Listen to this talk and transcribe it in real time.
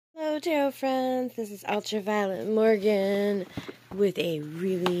Tarot friends, this is Ultraviolet Morgan with a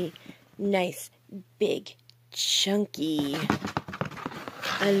really nice, big, chunky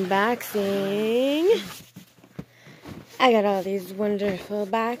unboxing. I got all these wonderful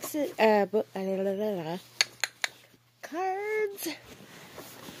boxes, cards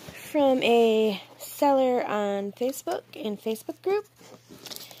from a seller on Facebook, in Facebook group,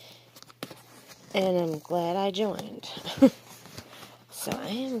 and I'm glad I joined. So I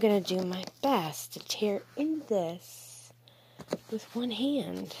am going to do my best to tear into this with one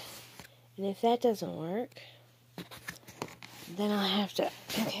hand. And if that doesn't work, then I'll have to,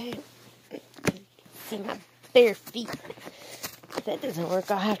 see my bare feet. If that doesn't work,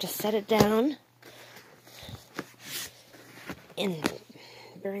 I'll have to set it down and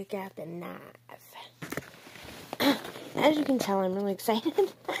break out the knife. As you can tell, I'm really excited.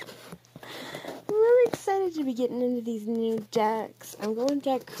 I'm really excited to be getting into these new decks. I'm going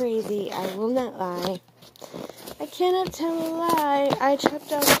deck crazy. I will not lie. I cannot tell a lie. I chopped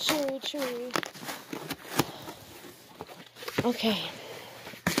down a cherry tree. Okay.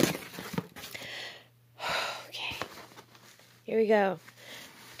 Okay. Here we go.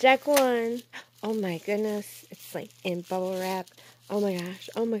 Deck 1. Oh my goodness. It's like in bubble wrap. Oh my gosh.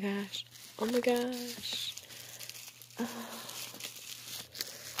 Oh my gosh. Oh my gosh. Oh.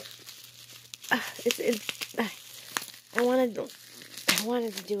 I wanted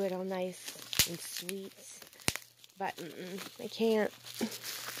to do it all nice and sweet, but I can't.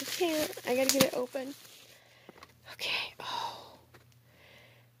 I gotta get it open. Okay. Oh,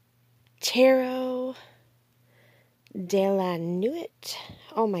 Tarot de la Nuit.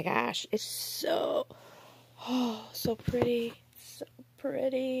 Oh my gosh, it's so pretty, so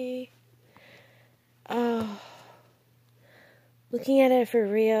pretty. Oh. Looking at it for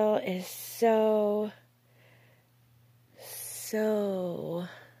real is so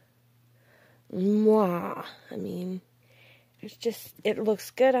mwah. I mean, it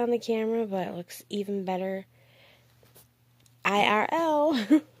looks good on the camera, but it looks even better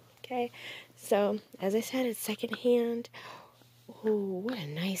IRL. Okay, so as I said, it's secondhand. Oh, what a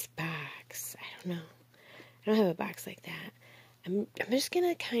nice box. I don't know. I don't have a box like that. I'm just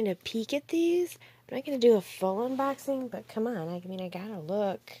gonna kind of peek at these. I'm not going to do a full unboxing, but come on. I mean, I gotta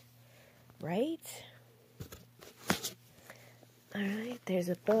look, right? Alright, there's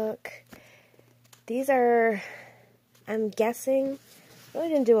a book. These are, I'm guessing, I really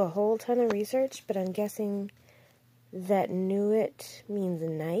didn't do a whole ton of research, but I'm guessing that Nuit means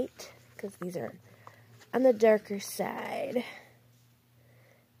night, because these are on the darker side.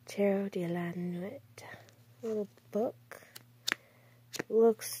 Tarot de la Nuit. Little book.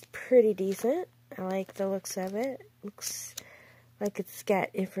 Looks pretty decent. I like the looks of it. Looks like it's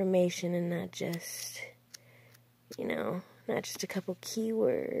got information and not just, not just a couple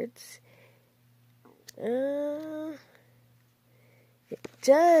keywords. It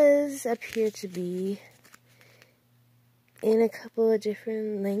does appear to be in a couple of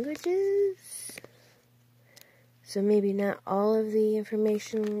different languages. So maybe not all of the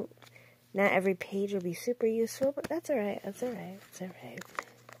information, not every page will be super useful, but that's alright, that's alright, that's alright.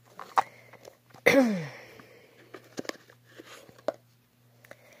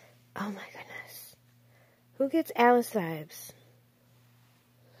 Oh my goodness. Who gets Alice vibes?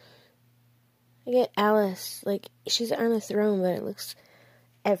 I get Alice, like she's on a throne, but it looks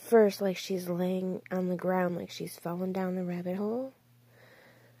at first like she's laying on the ground, like she's fallen down the rabbit hole.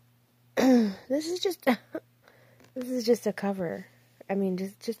 This is just a cover. I mean,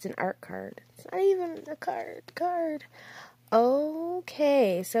 just an art card. It's not even a card.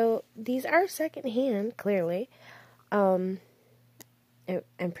 Okay, so these are secondhand, clearly. I'm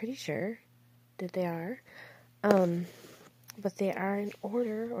pretty sure that they are. But they are in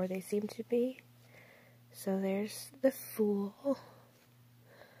order, or they seem to be. So there's the Fool.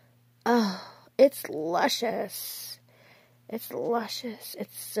 Oh, it's luscious. It's luscious.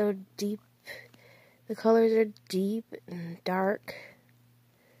 It's so deep. The colors are deep and dark.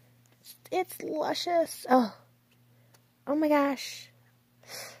 It's luscious. Oh my gosh.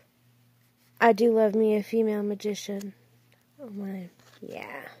 I do love me a female magician. Oh my,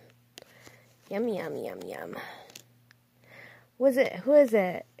 yeah. Yum, yum, yum, yum. Who is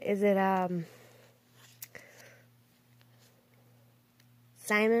it? Is it,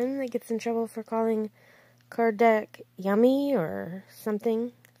 Simon that gets in trouble for calling card deck yummy or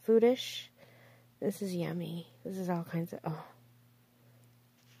something foodish? This is yummy. This is all kinds of,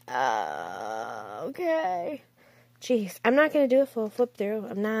 okay. Jeez, I'm not going to do a full flip through.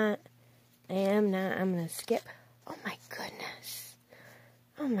 I'm not. I'm going to skip. Oh my goodness.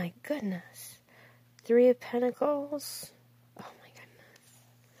 Oh my goodness. 3 of Pentacles. Oh my goodness.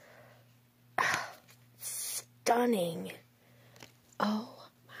 stunning. Oh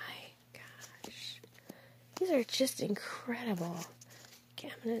my gosh. These are just incredible.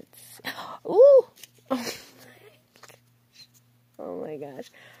 Cabinets. Ooh! Oh my gosh.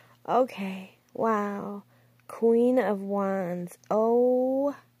 Okay. Wow. Queen of Wands.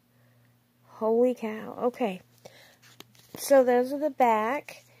 Oh. Holy cow. Okay. So those are the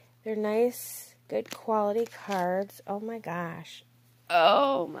back. They're nice, good quality cards. Oh my gosh.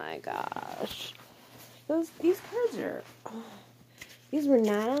 Oh my gosh. These cards are... Oh, these were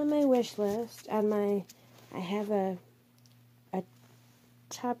not on my wish list. I have a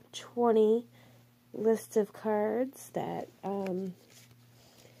top 20 list of cards that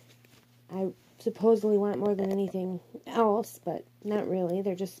I supposedly want more than anything else, but not really.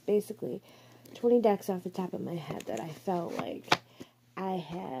 They're just basically 20 decks off the top of my head that I felt like I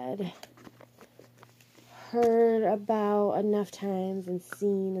had heard about enough times and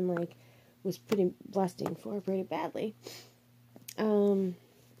seen and like was pretty lusting for pretty badly.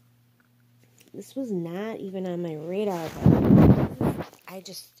 This was not even on my radar, but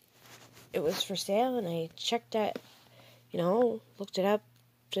it was for sale and I checked it, looked it up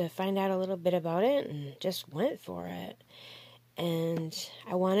to find out a little bit about it and just went for it. And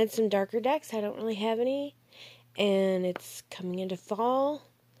I wanted some darker decks. I don't really have any. And it's coming into fall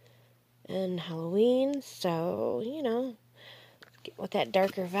and Halloween, so, get with that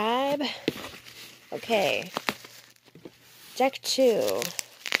darker vibe. Okay. Deck 2.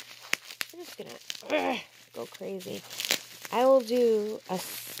 I'm just gonna go crazy. I will do a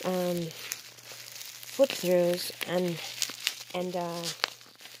flip throughs and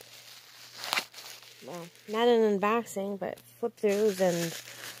well, not an unboxing, but flip throughs and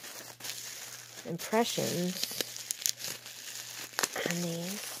impressions on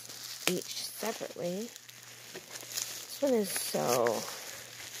these each separately. This one is so...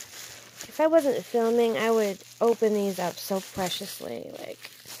 If I wasn't filming, I would open these up so preciously, like...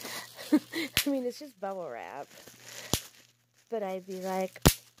 I mean, it's just bubble wrap. But I'd be like,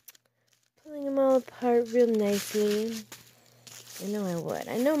 pulling them all apart real nicely. I know I would.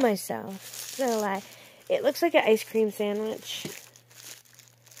 I know myself. It's not a lie. It looks like an ice cream sandwich.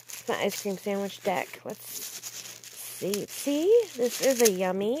 It's my ice cream sandwich deck. Let's see. See? This is a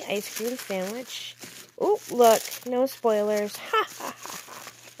yummy ice cream sandwich. Oh, look. No spoilers. Ha, ha, ha,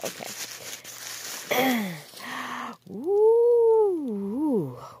 ha. Okay.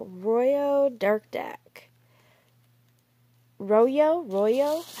 Ooh. Royo Dark Deck.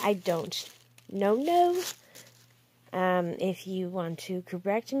 Royo? I don't know. If you want to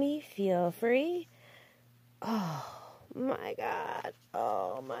correct me, feel free. Oh my god.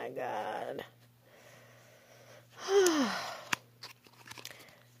 Oh my god.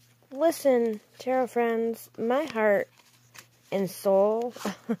 Listen, tarot friends, my heart and soul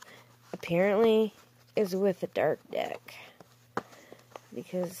apparently is with the dark deck.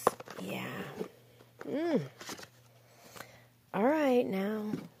 Because, yeah. Alright,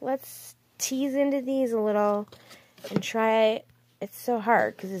 now, let's tease into these a little and try. It's so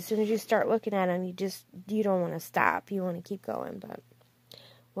hard because as soon as you start looking at them, you don't want to stop. You want to keep going, but I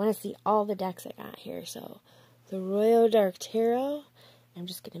want to see all the decks I got here. So, the Royo Dark Tarot, I'm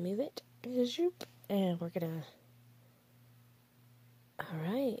just going to move it, and we're going to,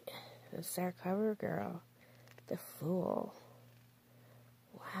 alright, this is our cover girl, the Fool.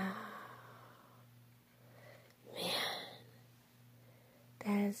 Wow. Man.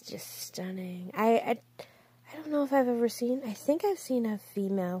 That is just stunning. I don't know if I've ever seen... I think I've seen a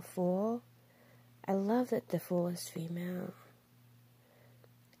female Fool. I love that the Fool is female.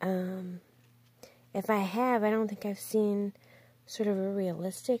 If I have, I don't think I've seen sort of a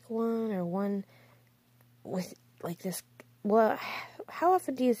realistic one or one with like this... Well, how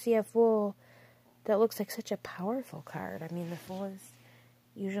often do you see a Fool that looks like such a powerful card? I mean, the Fool is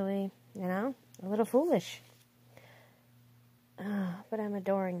usually, a little foolish. But I'm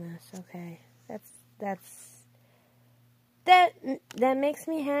adoring this. Okay. That makes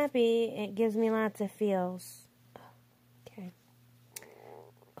me happy. It gives me lots of feels. Okay.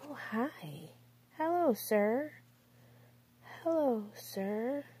 Oh, hi. Hello, sir. Hello,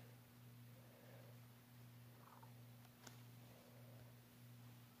 sir.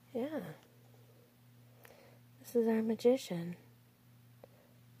 Yeah. This is our magician.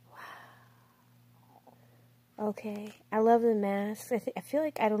 Okay, I love the masks. I feel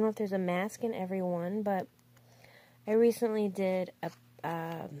like I don't know if there's a mask in every one, but I recently did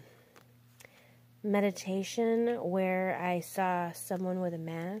a meditation where I saw someone with a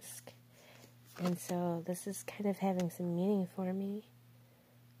mask, and so this is kind of having some meaning for me.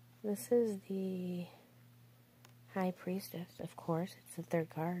 This is the High Priestess, of course. It's the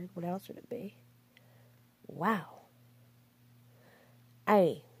third card. What else would it be? Wow.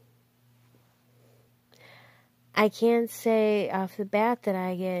 I can't say off the bat that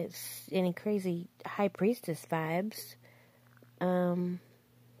I get any crazy high priestess vibes. Or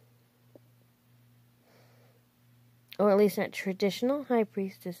at least not traditional high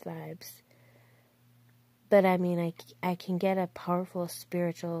priestess vibes. But I mean, I can get a powerful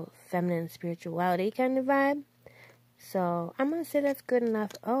spiritual, feminine spirituality kind of vibe. So I'm going to say that's good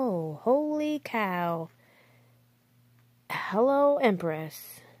enough. Oh, holy cow. Hello,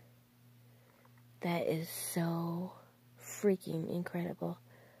 Empress. That is so freaking incredible.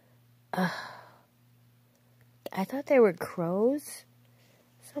 I thought there were crows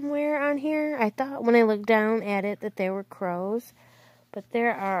somewhere on here. I thought when I looked down at it that there were crows. But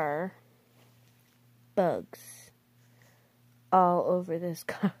there are bugs all over this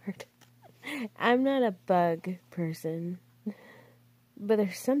card. I'm not a bug person. But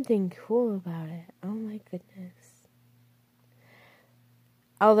there's something cool about it. Oh my goodness.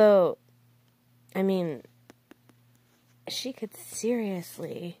 Although, I mean, she could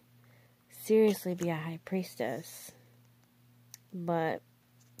seriously be a high priestess. But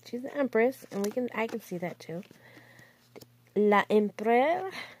she's the Empress, and I can see that too. La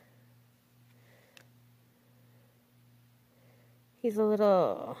Empereur. He's a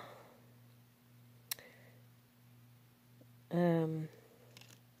little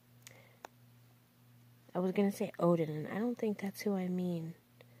I was gonna say Odin, and I don't think that's who I mean.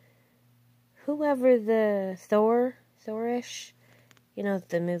 Whoever the Thorish, you know,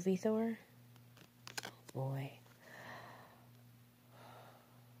 the movie Thor? Oh boy.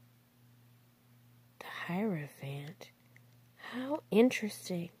 The Hierophant. How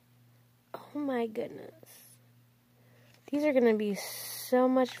interesting. Oh my goodness. These are gonna be so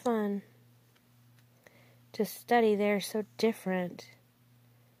much fun to study. They're so different.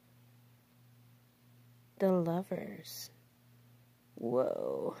 The Lovers.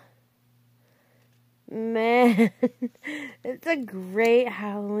 Whoa. Man, it's a great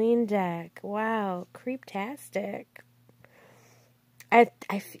Halloween deck. Wow, creeptastic. I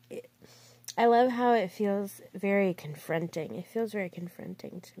love how it feels very confronting. It feels very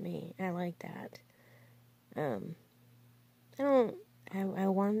confronting to me. I like that. I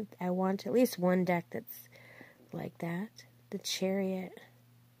want at least one deck that's like that. The Chariot.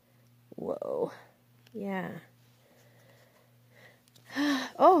 Whoa. Yeah.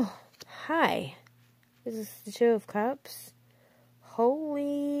 Oh, hi. Is this the Two of Cups?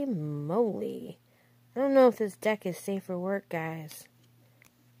 Holy moly. I don't know if this deck is safe for work, guys.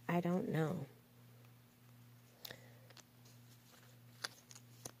 I don't know.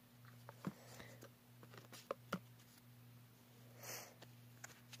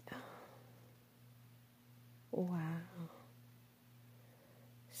 Wow.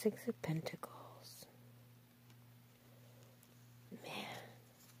 Six of Pentacles. Man.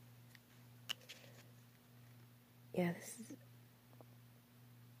 Yeah,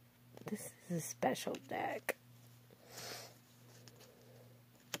 this is a special deck.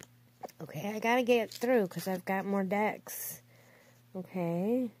 Okay, I gotta get through because I've got more decks.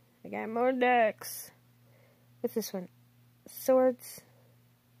 Okay, I got more decks. What's this one? Swords.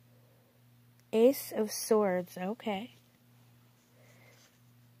 Ace of Swords. Okay.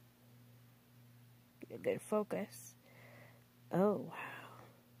 Good focus. Oh, wow.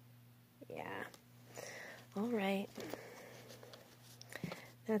 Yeah. All right.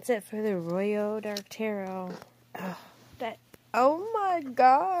 That's it for the Royal Dark Tarot. Oh my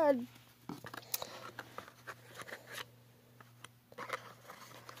God.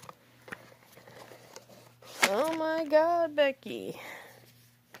 Oh my God, Becky.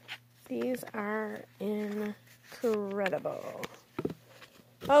 These are incredible.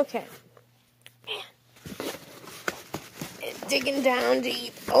 Okay. Digging down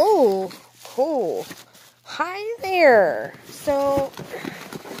deep. Oh, cool. Hi there. So,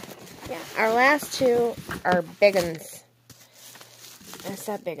 yeah, our last two are big uns. That's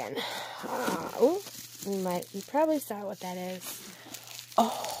that big one. You probably saw what that is.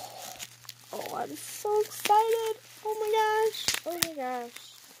 Oh, I'm so excited. Oh my gosh. Oh my gosh.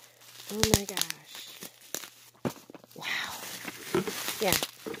 Oh my gosh. Wow. Yeah,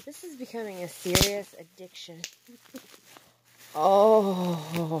 this is becoming a serious addiction. Oh.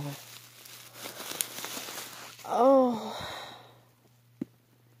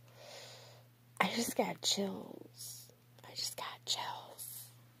 I just got chills.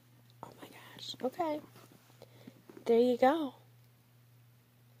 Oh my gosh. Okay. There you go.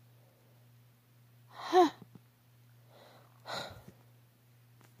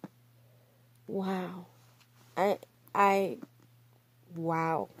 Wow.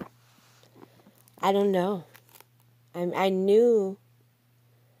 Wow. I don't know. I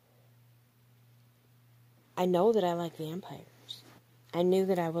know that I like vampires. I knew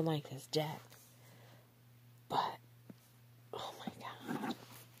that I would like this deck. But, oh my god.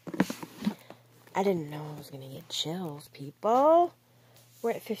 I didn't know I was going to get chills, people.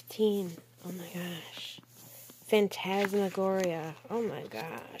 We're at 15. Oh my gosh. Phantasmagoria. Oh my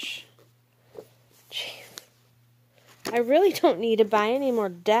gosh. Jeez. I really don't need to buy any more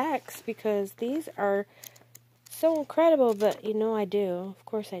decks because these are so incredible, but you know I do. Of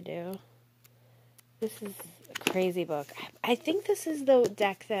course I do. This is a crazy book. I think this is the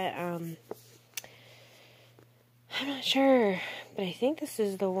deck that, I'm not sure, but I think this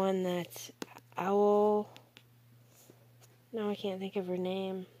is the one that Owl, no, I can't think of her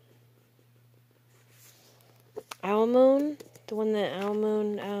name. Owl Moon, the one that Owl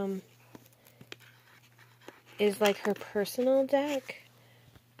Moon, is like her personal deck.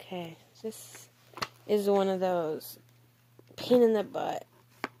 Okay, this is one of those pain in the butt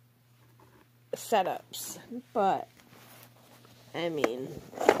setups, but I mean,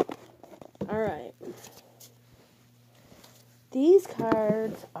 alright. These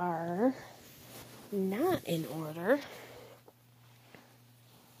cards are not in order.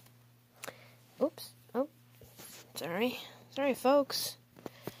 Oops. Oh, sorry. Sorry, folks.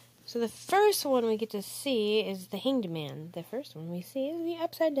 So the first one we get to see is the Hanged Man. The first one we see is the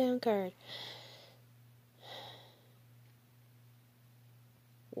Upside Down card.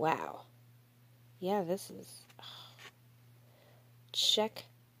 Wow. Yeah, this is... check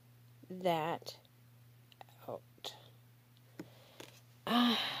that out.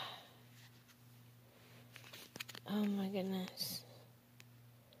 Oh my goodness.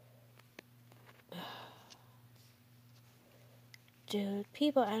 Dude,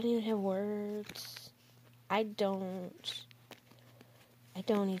 people, I don't even have words. I don't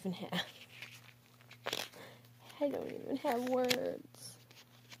even have... I don't even have words.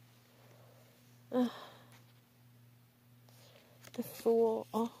 The Fool.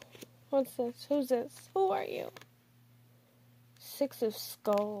 Oh, what's this? Who's this? Who are you? Six of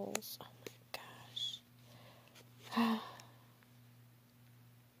Skulls. Oh my gosh.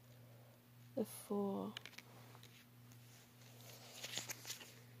 The Fool.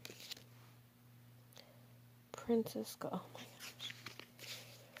 Princess Skull.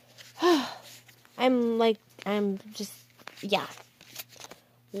 Oh my gosh. I'm just, yeah.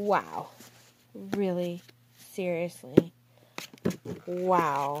 Wow. Really? Seriously?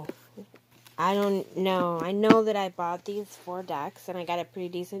 Wow. I don't know. I know that I bought these 4 decks, and I got a pretty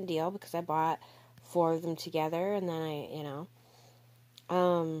decent deal because I bought 4 of them together, and then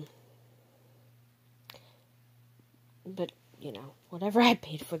but, whatever I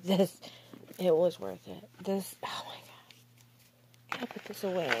paid for this, it was worth it. This, oh my god. I gotta put this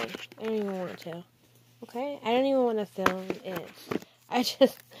away. I don't even want to. Okay? I don't even want to film it.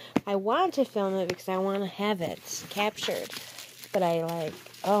 I want to film it because I want to have it captured. But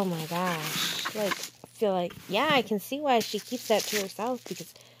oh my gosh. Feel like, yeah, I can see why she keeps that to herself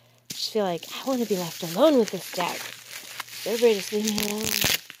because I just feel like I want to be left alone with this deck. Everybody just leave me alone.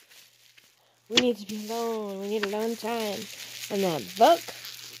 We need to be alone. We need alone time. And that book,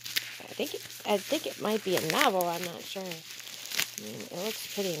 I think it might be a novel. I'm not sure. I mean, it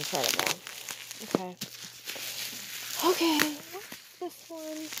looks pretty incredible. Okay. What's this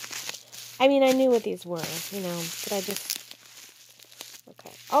one? I mean, I knew what these were, but I just...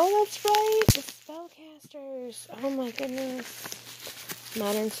 Okay. Oh, that's right! The Spellcasters! Oh my goodness.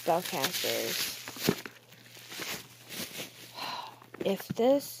 Modern Spellcasters. If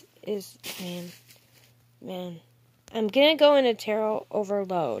this is... Man. I'm gonna go into Tarot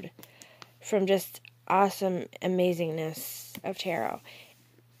Overload from just awesome amazingness of tarot.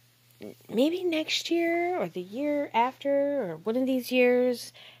 Maybe next year, or the year after, or one of these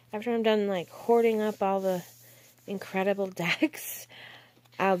years, after I'm done, hoarding up all the incredible decks,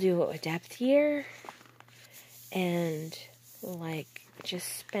 I'll do a depth year, and,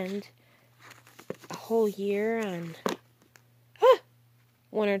 just spend a whole year on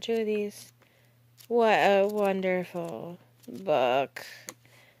one or two of these. What a wonderful book.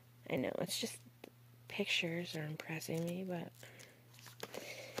 I know, it's just pictures are impressing me, but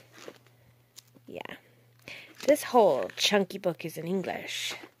yeah. This whole chunky book is in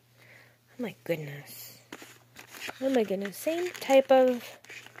English. Oh my goodness. Oh my goodness. Same type of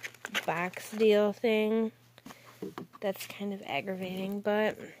box deal thing. That's kind of aggravating,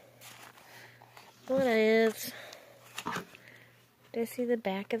 but what is? Do I see the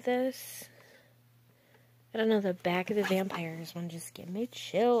back of this? I don't know, the back of the Vampires one just gave me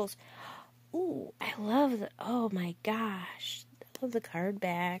chills. Ooh, I love oh my gosh. I love the card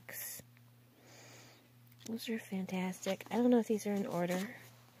backs. Those are fantastic. I don't know if these are in order.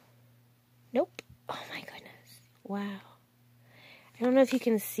 Nope. Oh my goodness. Wow. I don't know if you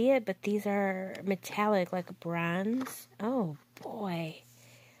can see it, but these are metallic, like bronze. Oh boy.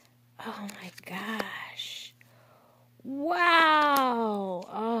 Oh my gosh. Wow.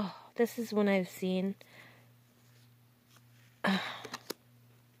 Oh, this is one I've seen. Oh,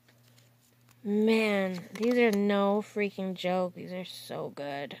 man, these are no freaking joke. These are so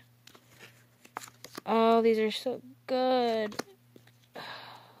good. Oh, these are so good.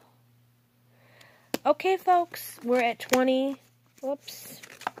 Okay, folks, we're at 20. Whoops.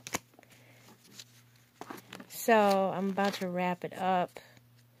 So, I'm about to wrap it up.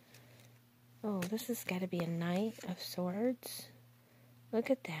 Oh, this has got to be a Knight of Swords. Look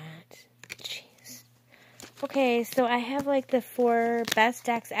at that. Jeez. Okay, so I have like the 4 best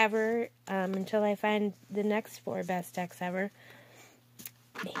decks ever until I find the next 4 best decks ever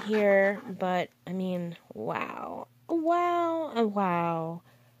here. But, I mean, wow. Wow. Wow.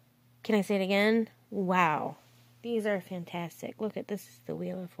 Can I say it again? Wow. These are fantastic. Look at this. Is the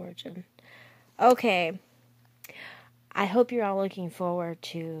Wheel of Fortune. Okay. I hope you're all looking forward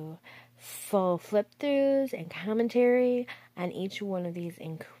to full flip-throughs and commentary on each one of these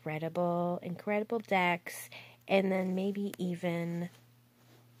incredible decks, and then maybe even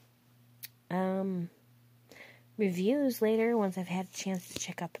reviews later once I've had a chance to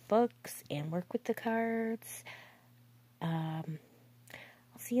check out the books and work with the cards. I'll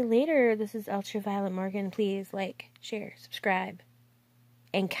see you later. This is Ultraviolet Morgan. Please like, share, subscribe,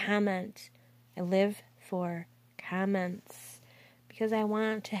 and comment. I live for comments because I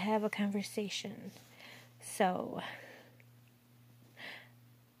want to have a conversation. So,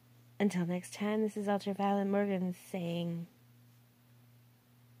 until next time, this is Ultraviolet Morgan saying,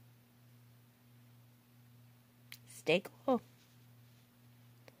 stay cool.